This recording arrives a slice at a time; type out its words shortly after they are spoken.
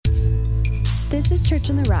This is Church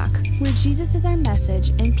on the Rock, where Jesus is our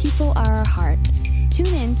message and people are our heart. Tune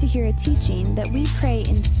in to hear a teaching that we pray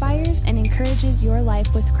inspires and encourages your life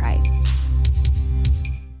with Christ.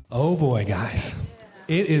 Oh boy, guys.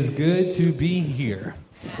 It is good to be here.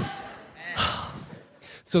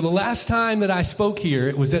 So the last time that I spoke here,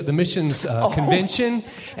 it was at the missions convention.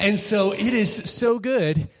 And so it is so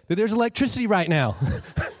good that there's electricity right now.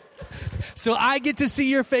 So I get to see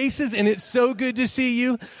your faces, and it's so good to see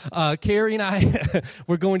you. Carrie and I,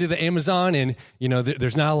 we're going to the Amazon, and, you know,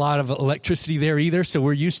 there's not a lot of electricity there either, so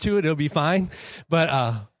we're used to it. It'll be fine.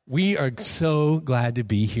 But we are so glad to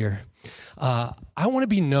be here. I want to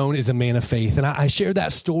be known as a man of faith, and I shared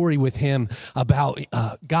that story with him about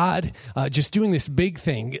God just doing this big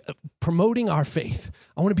thing, promoting our faith.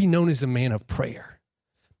 I want to be known as a man of prayer,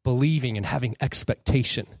 believing and having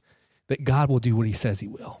expectation that God will do what he says he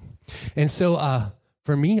will. And so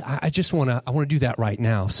for me, I want to do that right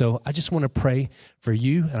now. So I just want to pray for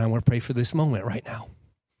you, and I want to pray for this moment right now.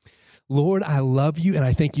 Lord, I love you, and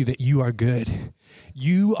I thank you that you are good.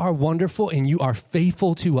 You are wonderful, and you are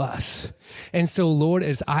faithful to us. And so, Lord,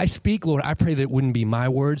 as I speak, Lord, I pray that it wouldn't be my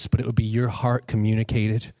words, but it would be your heart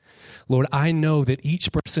communicated. Lord, I know that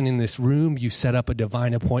each person in this room, you set up a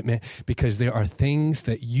divine appointment because there are things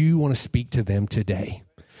that you want to speak to them today.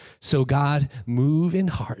 So, God, move in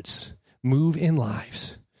hearts, move in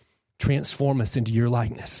lives, transform us into your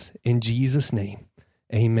likeness. In Jesus' name,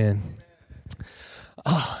 amen.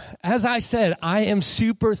 As I said, I am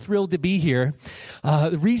super thrilled to be here.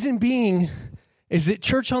 The reason being is that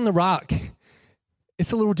Church on the Rock,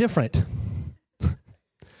 it's a little different.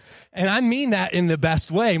 And I mean that in the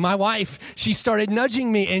best way. My wife, she started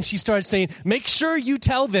nudging me, and she started saying, make sure you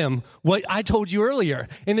tell them what I told you earlier.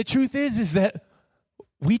 And the truth is that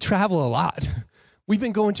we travel a lot. We've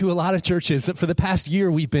been going to a lot of churches. For the past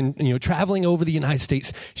year, we've been, traveling over the United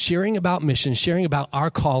States, sharing about missions, sharing about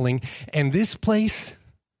our calling. And this place,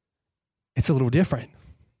 it's a little different.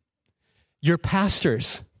 Your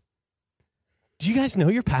pastors. Do you guys know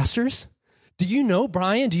your pastors? Do you know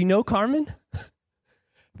Brian? Do you know Carmen?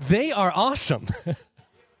 They are awesome.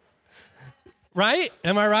 Right?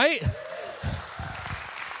 Am I right?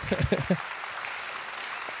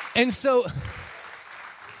 And so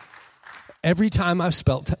every time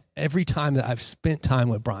that I've spent time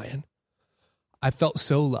with Brian, I felt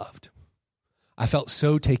so loved. I felt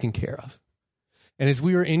so taken care of. And as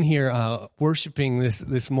we were in here worshiping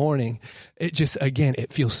this morning, it just, again,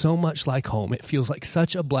 it feels so much like home. It feels like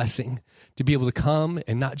such a blessing to be able to come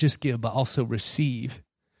and not just give, but also receive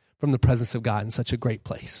from the presence of God in such a great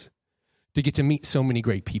place, to get to meet so many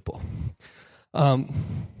great people.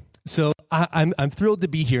 So I'm thrilled to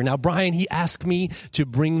be here. Now, Brian, he asked me to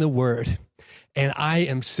bring the word. And I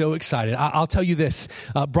am so excited. I'll tell you this.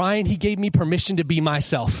 Brian, he gave me permission to be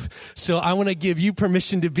myself. So I want to give you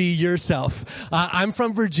permission to be yourself. I'm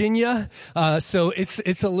from Virginia, so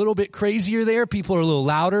it's a little bit crazier there. People are a little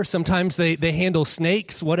louder. Sometimes they handle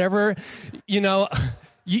snakes, whatever.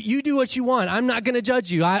 You do what you want. I'm not going to judge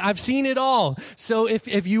you. I've seen it all. So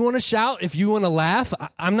if you want to shout, if you want to laugh,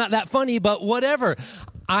 I'm not that funny, but whatever.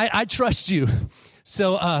 I trust you.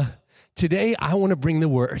 So today I want to bring the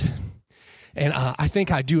word. And I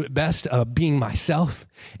think I do it best being myself,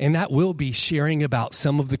 and that will be sharing about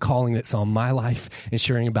some of the calling that's on my life and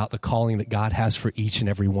sharing about the calling that God has for each and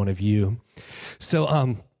every one of you.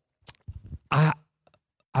 So I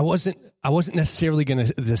wasn't necessarily going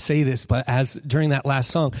to say this, but as during that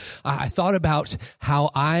last song, I thought about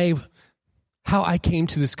how I came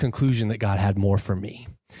to this conclusion that God had more for me.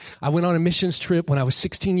 I went on a missions trip when I was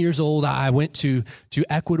 16 years old. I went to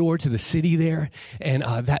Ecuador, to the city there, and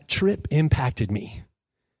that trip impacted me.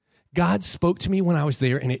 God spoke to me when I was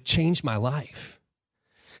there, and it changed my life.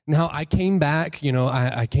 Now, I came back,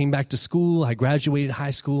 I came back to school. I graduated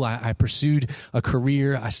high school. I pursued a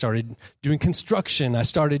career. I started doing construction. I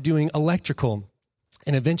started doing electrical.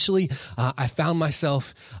 And eventually, I found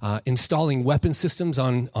myself installing weapon systems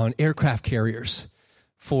on aircraft carriers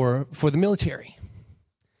for the military.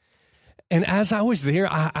 And as I was there,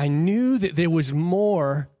 I knew that there was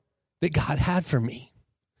more that God had for me.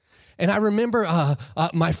 And I remember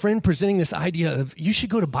my friend presenting this idea of, you should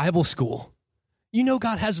go to Bible school.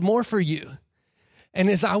 God has more for you. And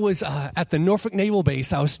as I was at the Norfolk Naval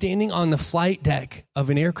Base, I was standing on the flight deck of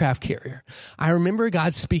an aircraft carrier. I remember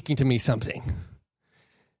God speaking to me something,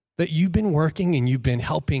 that you've been working and you've been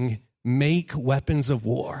helping make weapons of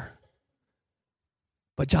war.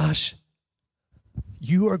 But Josh,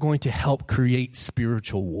 you are going to help create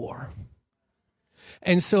spiritual war.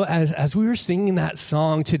 And so as we were singing that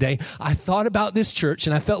song today, I thought about this church,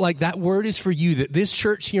 and I felt like that word is for you, that this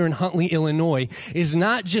church here in Huntley, Illinois, is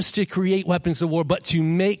not just to create weapons of war, but to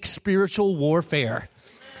make spiritual warfare.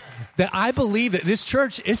 That I believe that this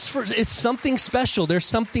church it's something special. There's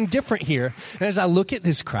something different here. And as I look at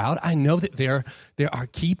this crowd, I know that there are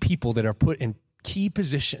key people that are put in key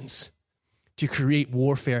positions to create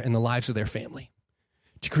warfare in the lives of their family,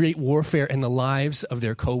 to create warfare in the lives of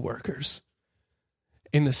their coworkers,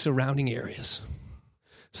 in the surrounding areas.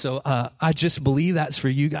 So I just believe that's for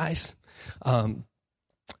you guys.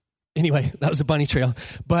 Anyway, that was a bunny trail.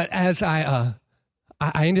 But as I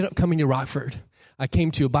ended up coming to Rockford, I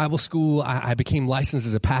came to a Bible school. I became licensed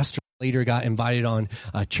as a pastor. Later got invited on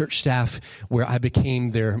church staff where I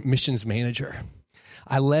became their missions manager.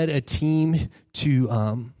 I led a team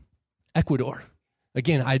to Ecuador.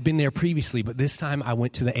 Again, I'd been there previously, but this time I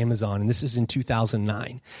went to the Amazon, and this is in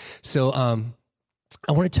 2009. So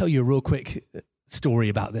I want to tell you a real quick story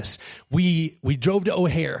about this. We drove to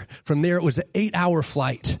O'Hare. From there, it was an 8-hour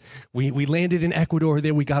flight. We landed in Ecuador.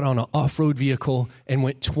 There we got on an off-road vehicle and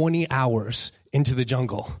went 20 hours into the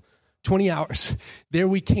jungle. 20 hours. There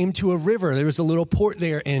we came to a river. There was a little port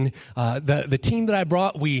there, and the team that I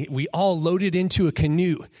brought, we all loaded into a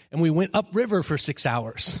canoe, and we went upriver for 6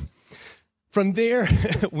 hours. From there,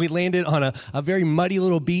 we landed on a very muddy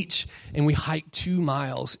little beach, and we hiked 2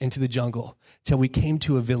 miles into the jungle till we came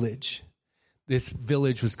to a village. This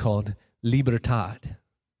village was called Libertad.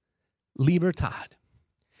 Libertad.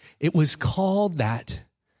 It was called that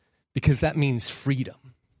because that means freedom.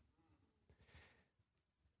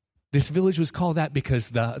 This village was called that because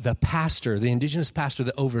the pastor, the indigenous pastor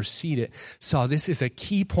that overseed it, saw this as a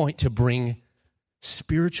key point to bring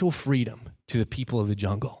spiritual freedom to the people of the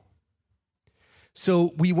jungle.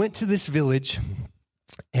 So we went to this village,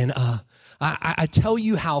 and I tell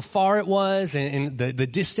you how far it was and the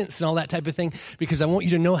distance and all that type of thing because I want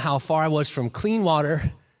you to know how far I was from clean water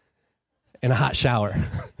and a hot shower.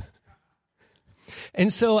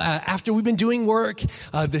 And so after we've been doing work,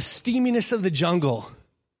 the steaminess of the jungle,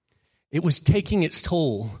 it was taking its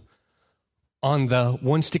toll on the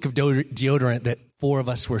 1 stick of deodorant that 4 of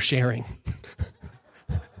us were sharing.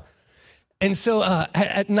 And so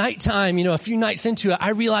at nighttime, a few nights into it, I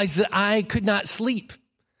realized that I could not sleep.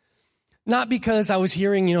 Not because I was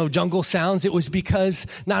hearing, jungle sounds. It was because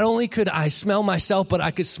not only could I smell myself, but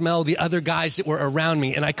I could smell the other guys that were around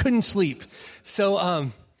me, and I couldn't sleep. So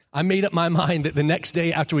I made up my mind that the next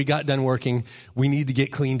day after we got done working, we need to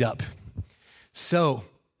get cleaned up. So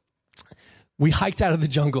we hiked out of the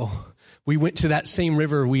jungle. We went to that same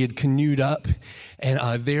river we had canoed up,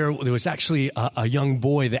 and there was actually a young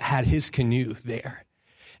boy that had his canoe there.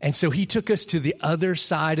 And so he took us to the other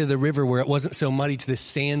side of the river where it wasn't so muddy, to this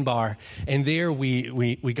sandbar. And there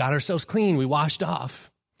we got ourselves clean. We washed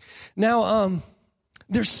off. Now,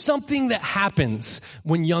 there's something that happens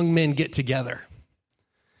when young men get together.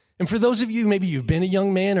 And for those of you, maybe you've been a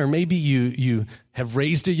young man, or maybe you have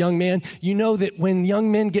raised a young man, you know that when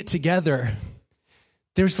young men get together,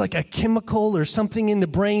 there's like a chemical or something in the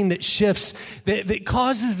brain that shifts that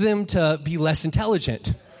causes them to be less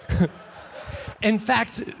intelligent. In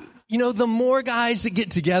fact, the more guys that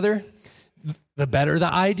get together, the better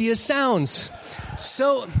the idea sounds.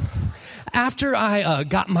 So after I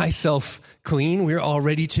got myself clean, we were all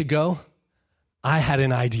ready to go, I had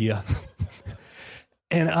an idea.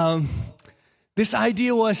 And this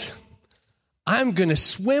idea was, I'm going to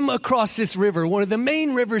swim across this river, one of the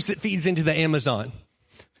main rivers that feeds into the Amazon.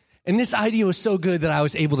 And this idea was so good that I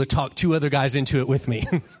was able to talk 2 other guys into it with me.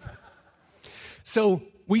 So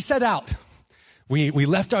we set out. We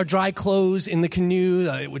left our dry clothes in the canoe.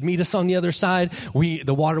 It would meet us on the other side.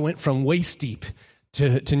 The water went from waist deep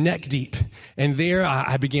to neck deep. And there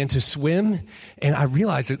I began to swim, and I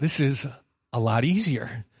realized that this is a lot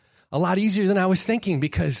easier than I was thinking,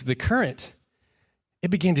 because the current,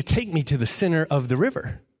 it began to take me to the center of the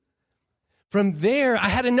river. From there, I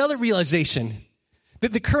had another realization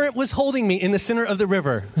that the current was holding me in the center of the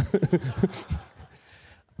river.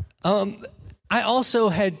 I also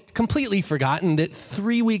had completely forgotten that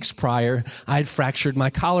 3 weeks prior, I had fractured my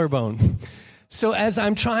collarbone. So as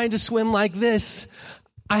I'm trying to swim like this,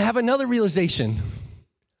 I have another realization.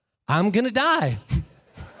 I'm going to die.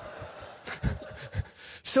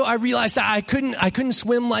 So I realized I couldn't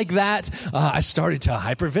swim like that. I started to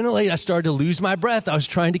hyperventilate. I started to lose my breath. I was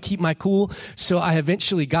trying to keep my cool. So I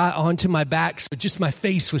eventually got onto my back. So just my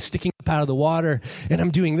face was sticking up out of the water. And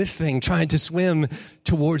I'm doing this thing, trying to swim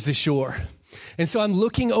towards the shore. And so I'm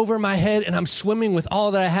looking over my head, and I'm swimming with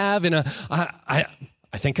all that I have. And I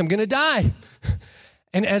think I'm going to die.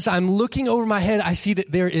 And as I'm looking over my head, I see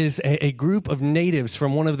that there is a group of natives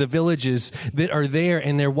from one of the villages that are there,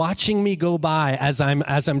 and they're watching me go by as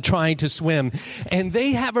I'm trying to swim. And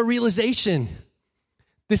they have a realization.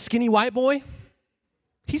 This skinny white boy,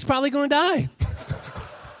 he's probably going to die.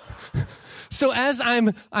 So as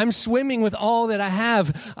I'm swimming with all that I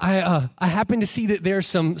have, I happen to see that there's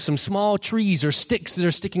some small trees or sticks that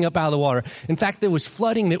are sticking up out of the water. In fact, there was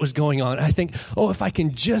flooding that was going on. I think, if I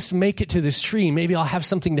can just make it to this tree, maybe I'll have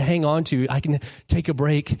something to hang on to. I can take a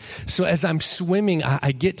break. So as I'm swimming,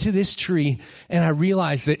 I get to this tree, and I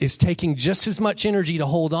realize that it's taking just as much energy to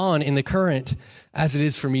hold on in the current as it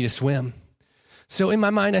is for me to swim. So in my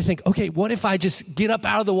mind, I think, okay, what if I just get up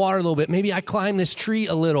out of the water a little bit? Maybe I climb this tree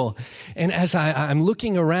a little. And as I'm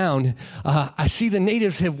looking around, I see the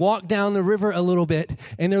natives have walked down the river a little bit,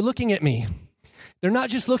 and they're looking at me. They're not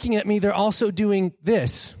just looking at me, they're also doing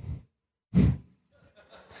this.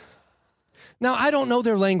 Now, I don't know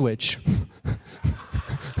their language.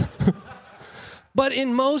 But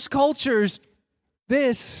in most cultures,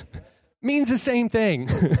 this means the same thing.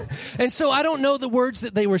 And so I don't know the words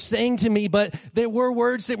that they were saying to me, but there were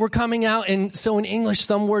words that were coming out. And so in English,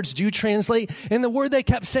 some words do translate. And the word they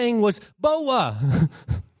kept saying was boa.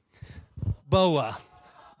 Boa.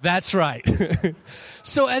 That's right.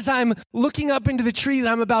 So as I'm looking up into the tree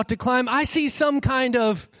that I'm about to climb, I see some kind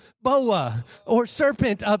of boa or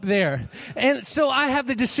serpent up there. And so I have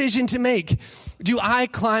the decision to make. Do I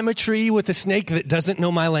climb a tree with a snake that doesn't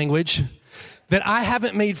know my language, that I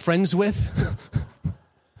haven't made friends with?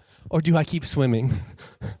 Or do I keep swimming?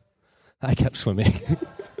 I kept swimming.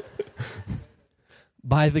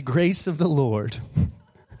 By the grace of the Lord,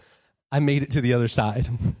 I made it to the other side.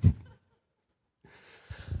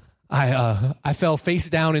 I fell face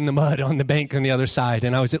down in the mud on the bank on the other side,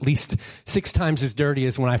 and I was at least 6 times as dirty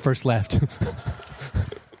as when I first left.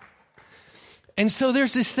 And so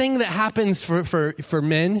there's this thing that happens for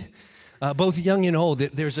men, both young and old,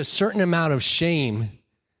 that there's a certain amount of shame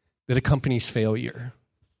that accompanies failure.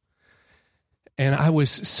 And I was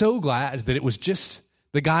so glad that it was just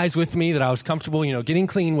the guys with me that I was comfortable, getting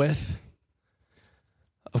clean with.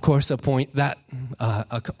 Of course, upon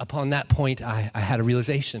that point, I had a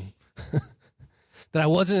realization that I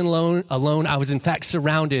wasn't alone. I was in fact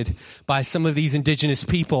surrounded by some of these indigenous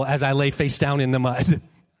people as I lay face down in the mud.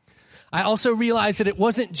 I also realized that it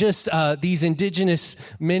wasn't just these indigenous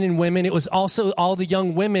men and women. It was also all the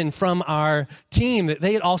young women from our team that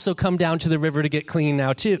they had also come down to the river to get clean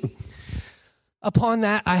now too. Upon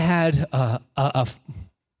that, I had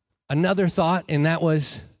another thought, and that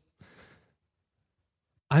was,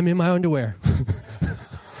 I'm in my underwear.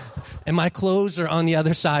 And my clothes are on the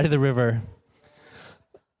other side of the river.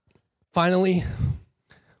 Finally,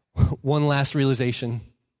 one last realization.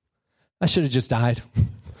 I should have just died.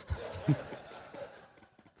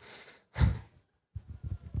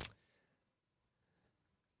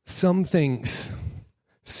 Some things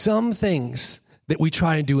that we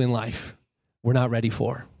try to do in life, we're not ready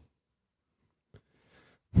for.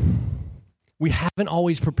 We haven't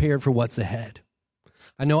always prepared for what's ahead.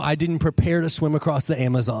 I know I didn't prepare to swim across the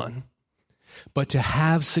Amazon, but to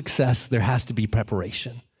have success, there has to be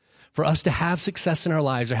preparation. For us to have success in our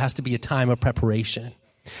lives, there has to be a time of preparation.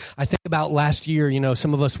 I think about last year,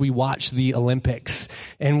 some of us, we watched the Olympics,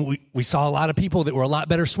 and we saw a lot of people that were a lot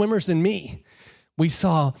better swimmers than me. We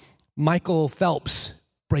saw Michael Phelps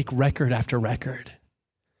break record after record.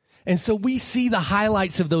 And so we see the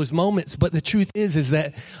highlights of those moments, but the truth is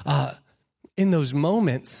that in those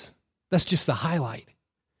moments, that's just the highlight.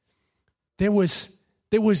 There was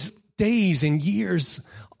days and years,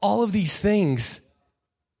 all of these things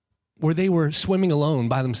where they were swimming alone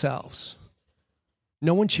by themselves.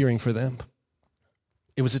 No one cheering for them.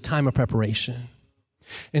 It was a time of preparation.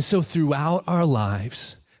 And so throughout our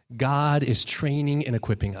lives, God is training and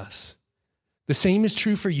equipping us. The same is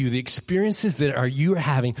true for you. The experiences that you are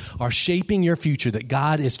having are shaping your future, that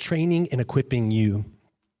God is training and equipping you.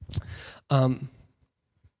 I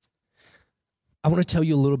want to tell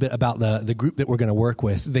you a little bit about the group that we're going to work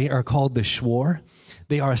with. They are called the Shuar.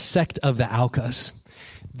 They are a sect of the Aucas.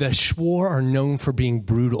 The Shuar are known for being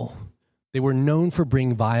brutal. They were known for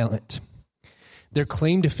being violent. Their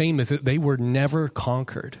claim to fame is that they were never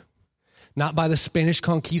conquered. Not by the Spanish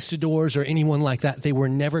conquistadors or anyone like that. They were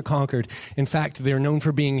never conquered. In fact, they're known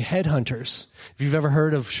for being headhunters. If you've ever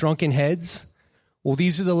heard of shrunken heads, well,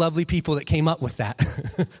 these are the lovely people that came up with that.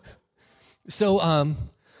 So,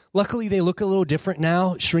 luckily, they look a little different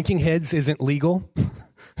now. Shrinking heads isn't legal.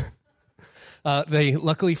 They,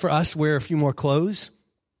 luckily for us, wear a few more clothes.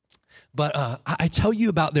 But I tell you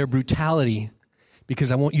about their brutality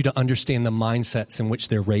because I want you to understand the mindsets in which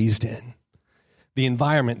they're raised in. the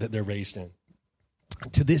environment that they're raised in.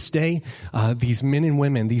 To this day, these men and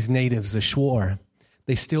women, these natives, the Shuar,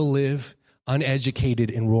 they still live uneducated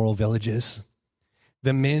in rural villages.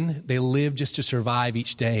 The men, they live just to survive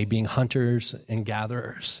each day, being hunters and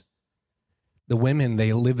gatherers. The women,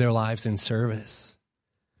 they live their lives in service.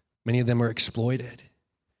 Many of them are exploited.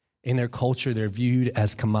 In their culture, they're viewed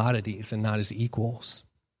as commodities and not as equals.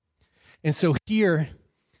 And so here,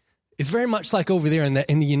 it's very much like over there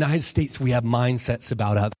in the United States, we have mindsets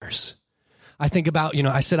about others. I think about,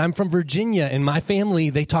 I said I'm from Virginia, and my family,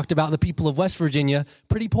 they talked about the people of West Virginia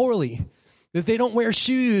pretty poorly. That they don't wear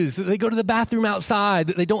shoes, that they go to the bathroom outside,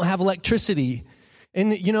 that they don't have electricity.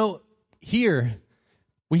 And, here,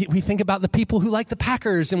 we think about the people who like the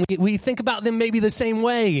Packers, and we think about them maybe the same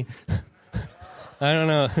way. I don't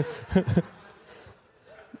know.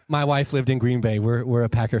 My wife lived in Green Bay. We're a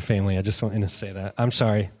Packer family. I just wanted to say that. I'm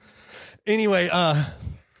sorry. Anyway,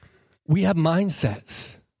 we have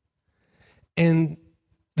mindsets. And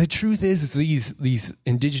the truth is these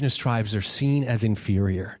indigenous tribes are seen as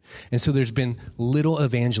inferior. And so there's been little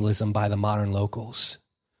evangelism by the modern locals.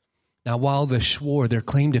 Now, while the Shuar, their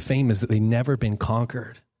claim to fame is that they've never been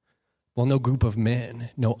conquered. Well, no group of men,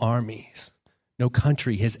 no armies, no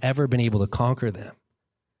country has ever been able to conquer them.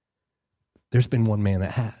 There's been one man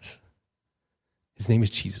that has. His name is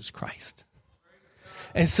Jesus Christ.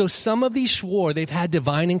 And so some of these Shuar, they've had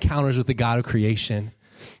divine encounters with the God of creation.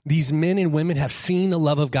 These men and women have seen the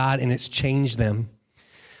love of God, and it's changed them.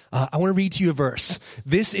 I want to read to you a verse.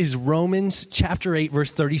 This is Romans chapter 8,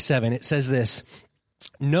 verse 37. It says this: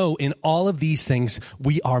 "No, in all of these things,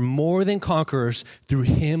 we are more than conquerors through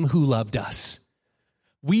him who loved us."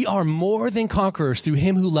 We are more than conquerors through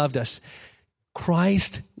him who loved us.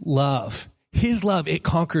 Christ's love, his love, it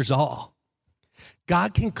conquers all.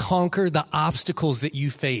 God can conquer the obstacles that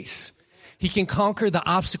you face. He can conquer the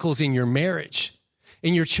obstacles in your marriage,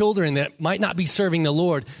 in your children that might not be serving the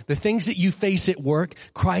Lord. The things that you face at work,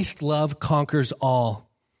 Christ's love conquers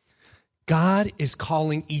all. God is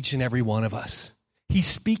calling each and every one of us. He's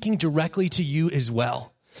speaking directly to you as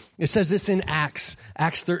well. It says this in Acts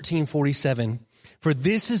 13:47. "For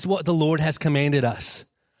this is what the Lord has commanded us.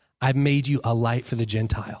 I've made you a light for the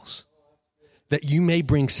Gentiles, that you may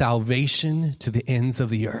bring salvation to the ends of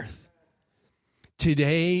the earth."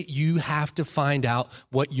 Today, you have to find out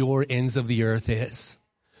what your ends of the earth is.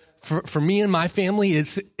 For me and my family,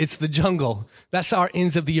 it's the jungle. That's our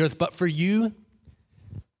ends of the earth. But for you,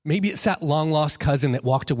 maybe it's that long-lost cousin that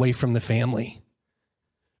walked away from the family.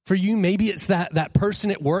 For you, maybe it's that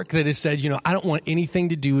person at work that has said, I don't want anything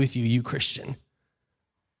to do with you, you Christian.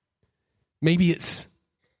 Maybe it's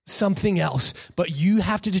something else. But you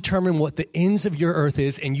have to determine what the ends of your earth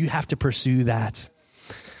is, and you have to pursue that.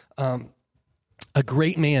 A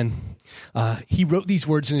great man, he wrote these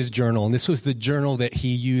words in his journal, and this was the journal that he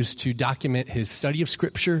used to document his study of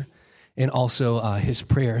Scripture and also his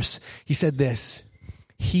prayers. He said this: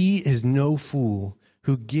 "He is no fool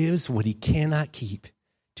who gives what he cannot keep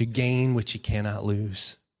to gain which he cannot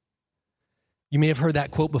lose." You may have heard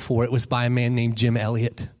that quote before. It was by a man named Jim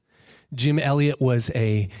Elliot. Jim Elliot was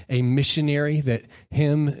a missionary that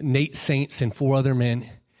him, Nate Saints, and 4 other men,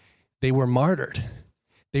 they were martyred.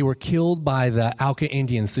 They were killed by the Auca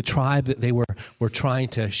Indians, the tribe that they were trying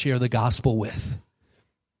to share the gospel with.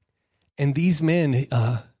 And these men,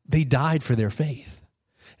 they died for their faith.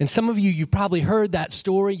 And some of you've probably heard that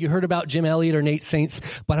story. You heard about Jim Elliot or Nate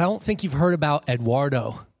Saints, but I don't think you've heard about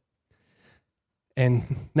Eduardo.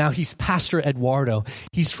 And now he's Pastor Eduardo.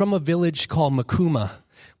 He's from a village called Macuma,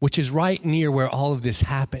 which is right near where all of this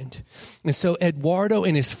happened. And so Eduardo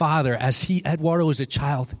and his father, Eduardo was a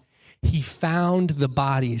child, he found the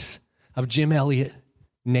bodies of Jim Elliot,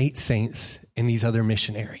 Nate Saints, and these other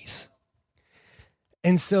missionaries.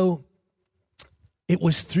 And so it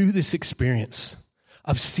was through this experience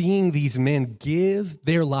of seeing these men give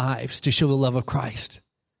their lives to show the love of Christ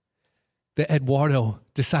that Eduardo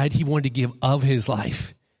decided he wanted to give of his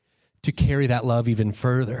life to carry that love even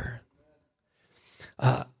further.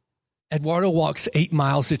 Eduardo walks 8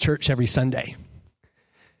 miles to church every Sunday.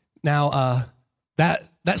 Now,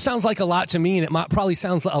 that sounds like a lot to me, and it probably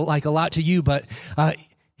sounds like a lot to you, but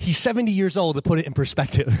he's 70 years old, to put it in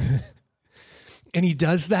perspective. And he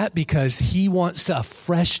does that because he wants a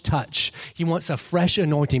fresh touch. He wants a fresh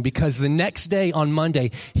anointing, because the next day on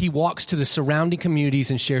Monday, he walks to the surrounding communities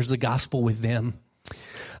and shares the gospel with them.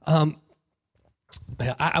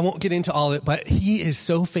 I won't get into all of it, but he is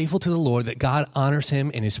so faithful to the Lord that God honors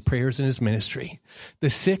him in his prayers and his ministry. The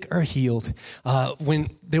sick are healed. When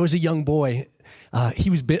there was a young boy, he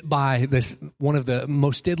was bit by one of the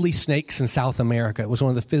most deadly snakes in South America. It was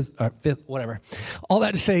one of the fifth, whatever. All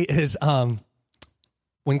that to say is,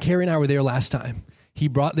 when Carrie and I were there last time, he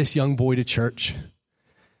brought this young boy to church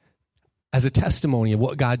as a testimony of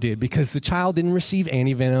what God did, because the child didn't receive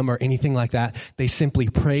antivenom or anything like that. They simply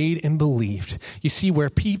prayed and believed. You see, where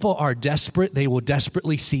people are desperate, they will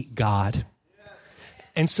desperately seek God.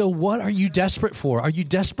 And so what are you desperate for? Are you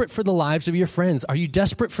desperate for the lives of your friends? Are you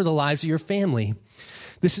desperate for the lives of your family?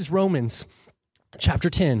 This is Romans chapter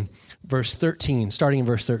 10, verse 13, starting in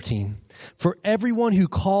verse 13. For everyone who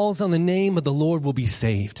calls on the name of the Lord will be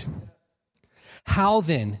saved. How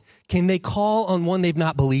then can they call on one they've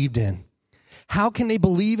not believed in? How can they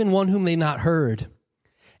believe in one whom they've not heard?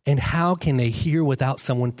 And how can they hear without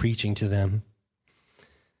someone preaching to them?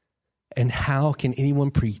 And how can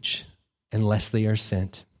anyone preach unless they are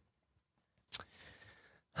sent?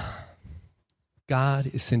 God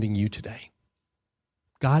is sending you today.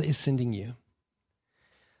 God is sending you.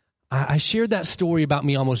 I shared that story about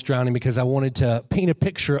me almost drowning because I wanted to paint a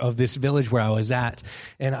picture of this village where I was at.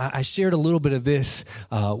 And I shared a little bit of this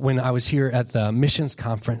when I was here at the missions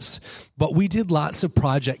conference. But we did lots of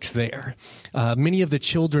projects there. Many of the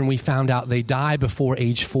children, we found out they die before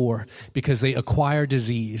age 4 because they acquire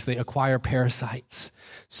disease. They acquire parasites.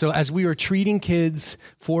 So as we were treating kids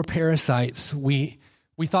for parasites, we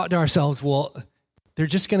thought to ourselves, well, they're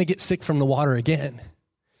just going to get sick from the water again.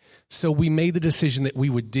 So we made the decision that we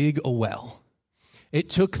would dig a well. It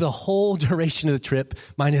took the whole duration of the trip,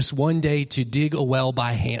 minus 1 day, to dig a well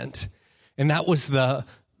by hand. And that was the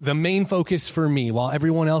main focus for me. While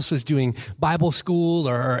everyone else was doing Bible school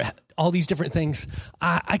or all these different things,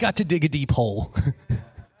 I got to dig a deep hole.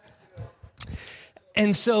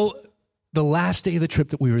 And so the last day of the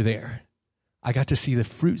trip that we were there, I got to see the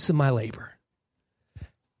fruits of my labor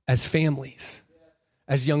as families,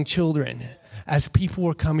 as young children, as people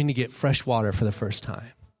were coming to get fresh water for the first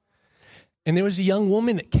time. And there was a young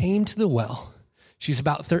woman that came to the well. She's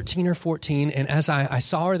about 13 or 14, and as I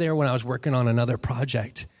saw her there when I was working on another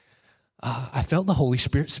project, I felt the Holy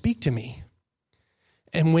Spirit speak to me.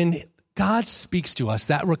 And when God speaks to us,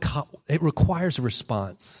 it requires a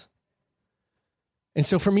response. And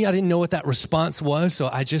so for me, I didn't know what that response was, so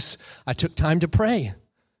I took time to pray.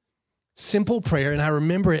 Simple prayer, and I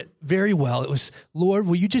remember it very well. It was, Lord,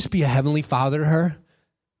 will you just be a heavenly father to her?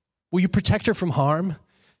 Will you protect her from harm?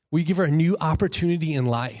 Will you give her a new opportunity in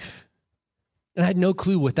life? And I had no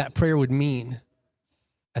clue what that prayer would mean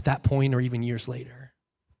at that point or even years later.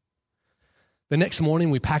 The next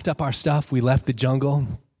morning, we packed up our stuff. We left the jungle.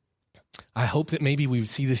 I hoped that maybe we would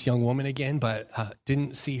see this young woman again, but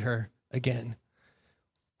didn't see her again.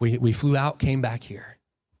 We flew out, came back here.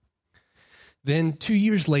 Then 2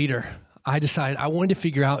 years later, I decided I wanted to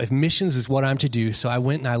figure out if missions is what I'm to do. So I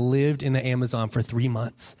went and I lived in the Amazon for 3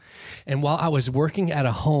 months. And while I was working at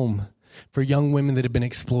a home for young women that had been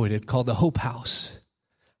exploited called the Hope House,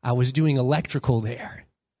 I was doing electrical there.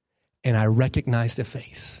 And I recognized a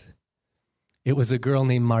face. It was a girl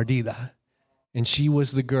named Mardita. And she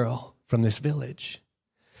was the girl from this village.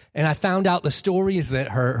 And I found out the story is that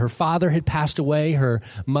her father had passed away. Her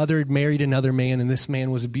mother had married another man, and this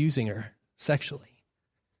man was abusing her sexually.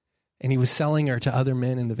 And he was selling her to other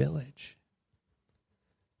men in the village.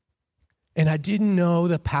 And I didn't know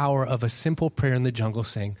the power of a simple prayer in the jungle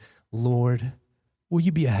saying, Lord, will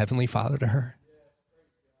you be a heavenly father to her?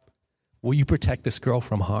 Will you protect this girl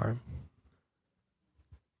from harm?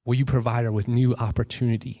 Will you provide her with new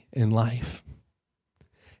opportunity in life?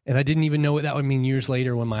 And I didn't even know what that would mean years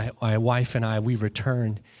later when my wife and we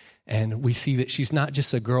returned, and we see that she's not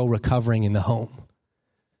just a girl recovering in the home.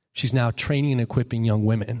 She's now training and equipping young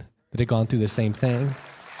women that have gone through the same thing.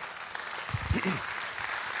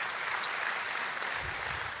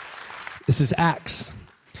 This is Acts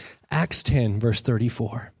 10, verse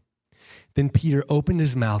 34. Then Peter opened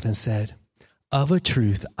his mouth and said, of a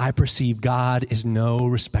truth, I perceive God is no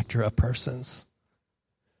respecter of persons.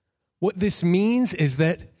 What this means is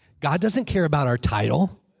that God doesn't care about our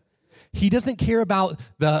title. He doesn't care about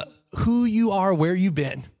who you are, where you've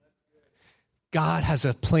been. God has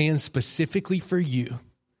a plan specifically for you.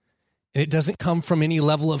 And it doesn't come from any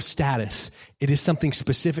level of status. It is something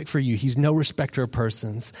specific for you. He's no respecter of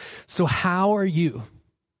persons. So how are you?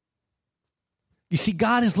 You see,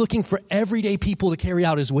 God is looking for everyday people to carry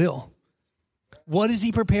out his will. What is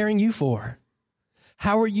he preparing you for?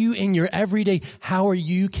 How are you in your everyday? How are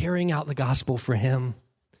you carrying out the gospel for him?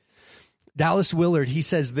 Dallas Willard, he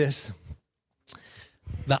says this,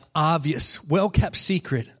 the obvious, well-kept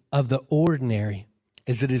secret of the ordinary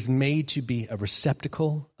is it is made to be a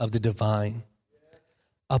receptacle of the divine,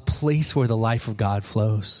 a place where the life of God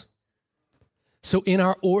flows. So in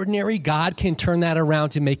our ordinary, God can turn that around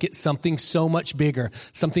to make it something so much bigger,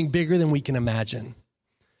 something bigger than we can imagine.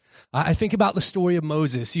 I think about the story of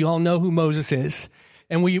Moses. You all know who Moses is.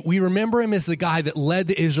 And we remember him as the guy that led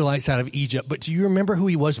the Israelites out of Egypt. But do you remember who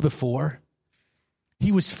he was before?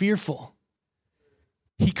 He was fearful.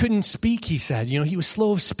 He couldn't speak, he said. He was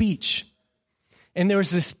slow of speech. And there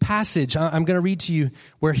was this passage I'm going to read to you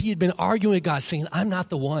where he had been arguing with God, saying, I'm not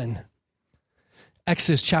the one.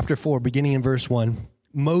 Exodus chapter 4, beginning in verse 1.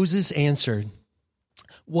 Moses answered,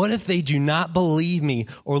 what if they do not believe me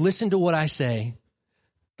or listen to what I say?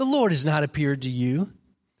 The Lord has not appeared to you.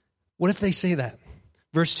 What if they say that?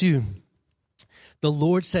 Verse 2, the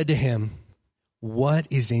Lord said to him, what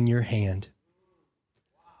is in your hand?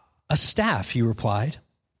 A staff, he replied.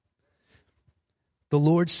 The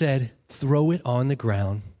Lord said, throw it on the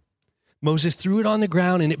ground. Moses threw it on the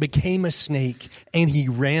ground and it became a snake and he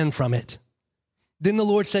ran from it. Then the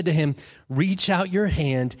Lord said to him, reach out your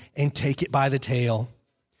hand and take it by the tail.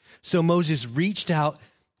 So Moses reached out,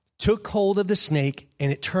 took hold of the snake,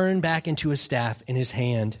 and it turned back into a staff in his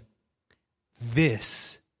hand.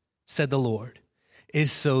 This, said the Lord,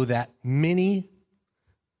 is so that they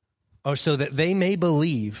may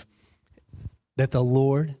believe that the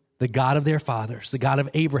Lord, the God of their fathers, the God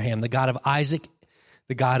of Abraham, the God of Isaac,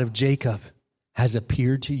 the God of Jacob, has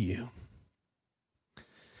appeared to you.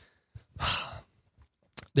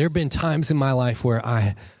 There have been times in my life where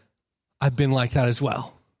I've been like that as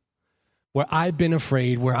well, where I've been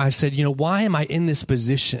afraid, where I've said, why am I in this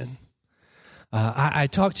position? I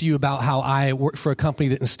talked to you about how I worked for a company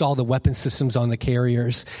that installed the weapon systems on the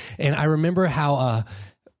carriers. And I remember how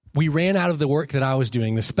we ran out of the work that I was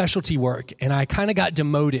doing, the specialty work, and I kind of got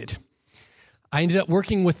demoted. I ended up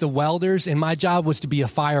working with the welders, and my job was to be a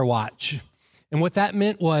fire watch. And what that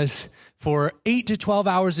meant was for 8 to 12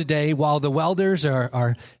 hours a day, while the welders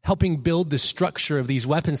are helping build the structure of these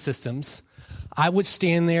weapon systems, I would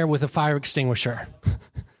stand there with a fire extinguisher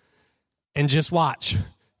and just watch,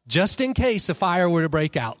 just in case a fire were to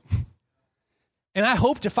break out. And I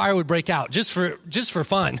hoped a fire would break out just for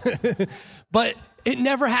fun. But it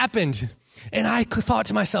never happened. And I thought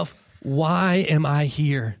to myself, why am I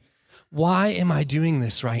here? Why am I doing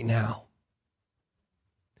this right now?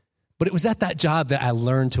 But it was at that job that I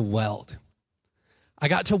learned to weld. I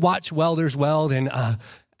got to watch welders weld, and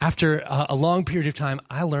after a long period of time,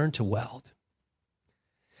 I learned to weld.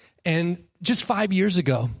 And just 5 years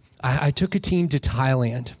ago, I took a team to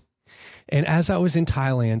Thailand. And as I was in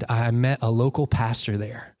Thailand, I met a local pastor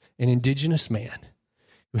there, an indigenous man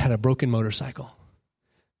who had a broken motorcycle.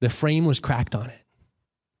 The frame was cracked on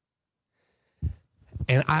it.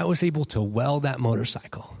 And I was able to weld that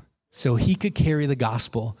motorcycle so he could carry the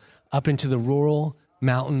gospel up into the rural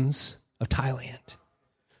mountains of Thailand.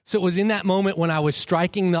 So it was in that moment when I was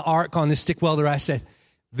striking the arc on the stick welder, I said,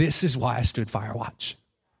 this is why I stood fire watch.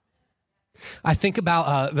 I think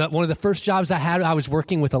about one of the first jobs I had, I was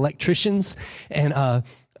working with electricians, and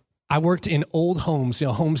I worked in old homes,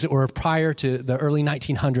 homes that were prior to the early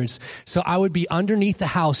 1900s. So I would be underneath the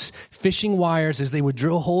house fishing wires as they would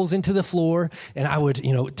drill holes into the floor, and I would,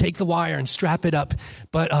 take the wire and strap it up.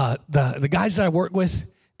 But the guys that I worked with,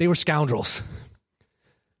 they were scoundrels.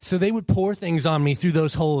 So they would pour things on me through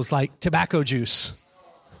those holes like tobacco juice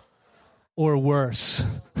or worse.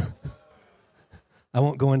 I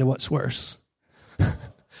won't go into what's worse.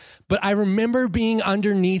 But I remember being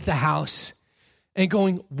underneath the house and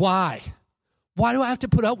going, why? Why do I have to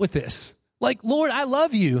put up with this? Like, Lord, I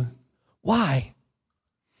love you. Why?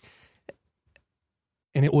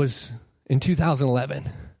 And it was in 2011,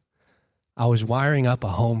 I was wiring up a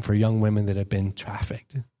home for young women that had been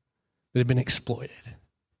trafficked, that had been exploited.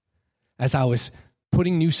 As I was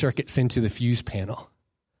putting new circuits into the fuse panel,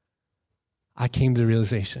 I came to the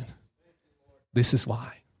realization, this is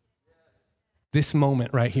why. This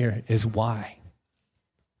moment right here is why.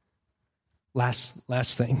 Last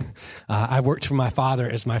thing. I worked for my father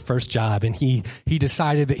as my first job, and he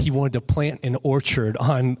decided that he wanted to plant an orchard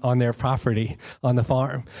on their property, on the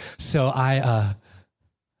farm. So I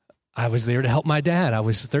was there to help my dad. I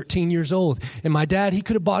was 13 years old, and my dad, he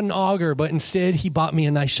could have bought an auger, but instead he bought me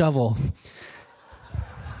a nice shovel.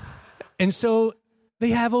 And so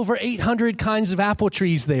they have over 800 kinds of apple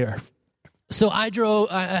trees there. So I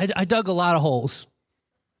dug a lot of holes,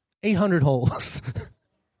 800 holes.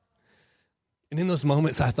 And in those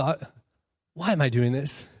moments, I thought, why am I doing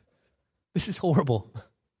this? This is horrible.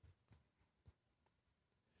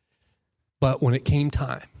 But when it came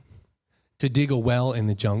time to dig a well in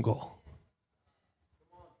the jungle,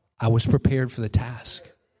 I was prepared for the task.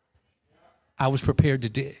 I was prepared to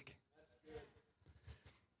dig.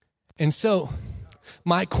 And so,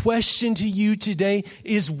 my question to you today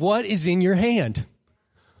is, what is in your hand?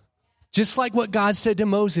 Just like what God said to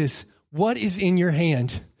Moses, what is in your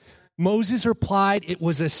hand? Moses replied, it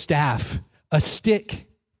was a staff, a stick,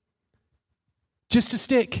 just a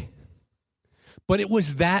stick. But it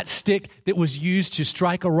was that stick that was used to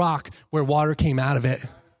strike a rock where water came out of it.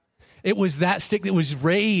 It was that stick that was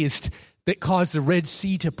raised that caused the Red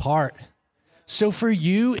Sea to part. So for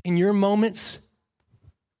you, in your moments,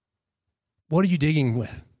 what are you digging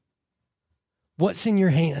with? What's in your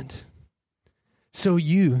hand? So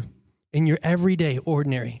you, in your everyday,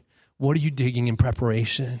 ordinary, what are you digging in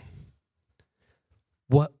preparation?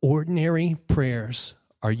 What ordinary prayers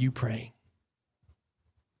are you praying?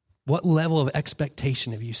 What level of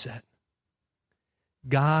expectation have you set?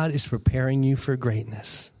 God is preparing you for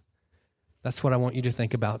greatness. That's what I want you to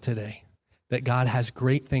think about today, that God has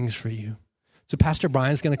great things for you. So Pastor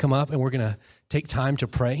Brian's going to come up and we're going to take time to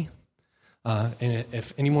pray. And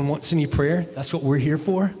if anyone wants any prayer, that's what we're here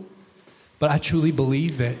for. But I truly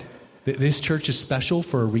believe that this church is special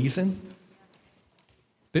for a reason,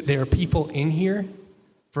 that there are people in here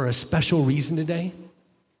for a special reason today,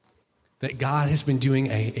 that God has been doing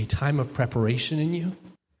a time of preparation in you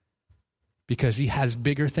because he has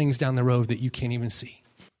bigger things down the road that you can't even see.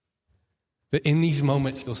 That in these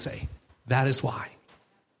moments you'll say, that is why.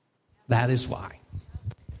 That is why.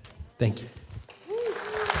 Thank you.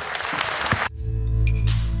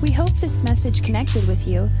 We hope this message connected with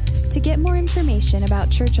you. To get more information about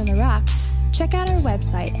Church on the Rock, check out our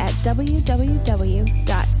website at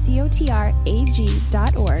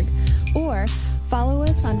www.cotrag.org or follow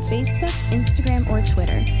us on Facebook, Instagram, or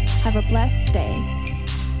Twitter. Have a blessed day.